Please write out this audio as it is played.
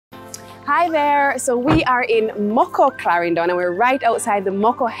Hi there, so we are in Mocho Clarendon and we're right outside the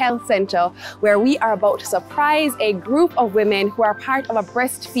Mocho Health Center where we are about to surprise a group of women who are part of a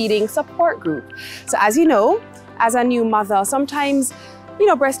breastfeeding support group. So as you know, as a new mother, sometimes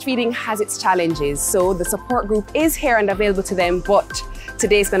breastfeeding has its challenges. So the support group is here and available to them, but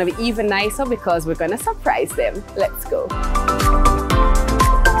today's going to be even nicer because we're going to surprise them. Let's go. Good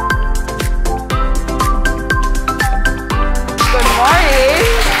morning.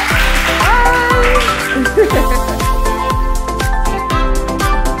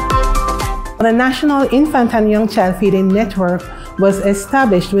 The National Infant and Young Child Feeding Network was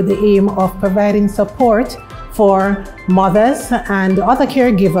established with the aim of providing support for mothers and other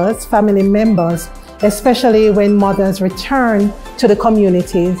caregivers, family members, especially when mothers return to the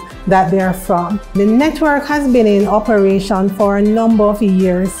communities that they are from. The network has been in operation for a number of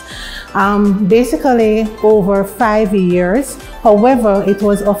years, basically over 5 years. However, it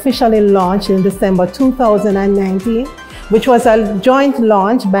was officially launched in December 2019, which was a joint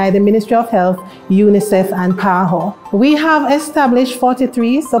launch by the Ministry of Health, UNICEF and PAHO. We have established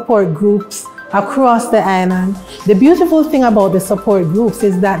 43 support groups across the island. The beautiful thing about the support groups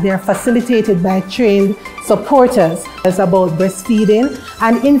is that they're facilitated by trained supporters. It's about breastfeeding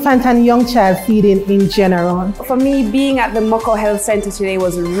and infant and young child feeding in general. For me, being at the Mocho Health Center today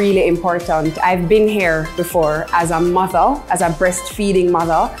was really important. I've been here before as a mother, as a breastfeeding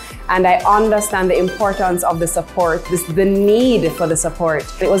mother, and I understand the importance of the support, the need for the support.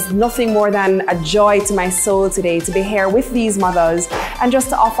 It was nothing more than a joy to my soul today to be here with these mothers and just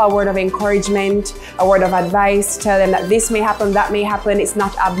to offer a word of encouragement, a word of advice, tell them that this may happen, that may happen, it's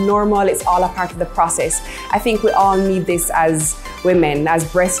not abnormal, it's all a part of the process. I think we all need this as women, as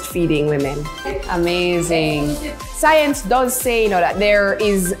breastfeeding women. Amazing. Science does say that there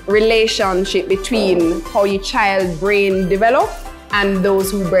is relationship between how your child brain develop and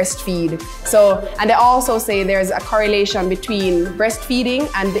those who breastfeed. And they also say there's a correlation between breastfeeding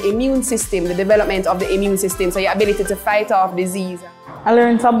and the immune system, the development of the immune system, so your ability to fight off disease. I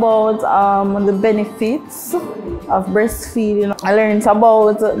learned about the benefits of breastfeeding. I learned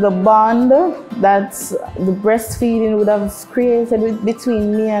about the bond that the breastfeeding would have created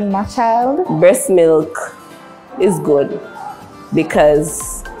between me and my child. Breast milk is good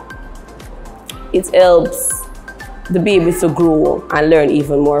because it helps the baby to grow and learn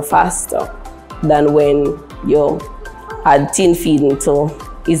even more faster than when you add tin feeding to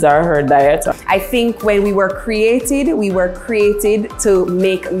his or her diet. I think when we were created to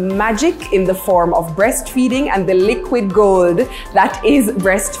make magic in the form of breastfeeding and the liquid gold that is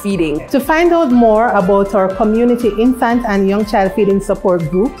breastfeeding. To find out more about our community infant and young child feeding support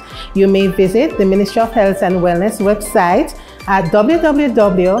group, you may visit the Ministry of Health and Wellness website at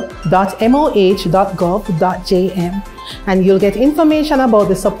www.moh.gov.jm, and you'll get information about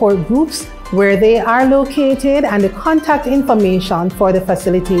the support groups, where they are located, and the contact information for the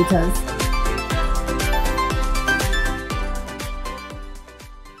facilitators.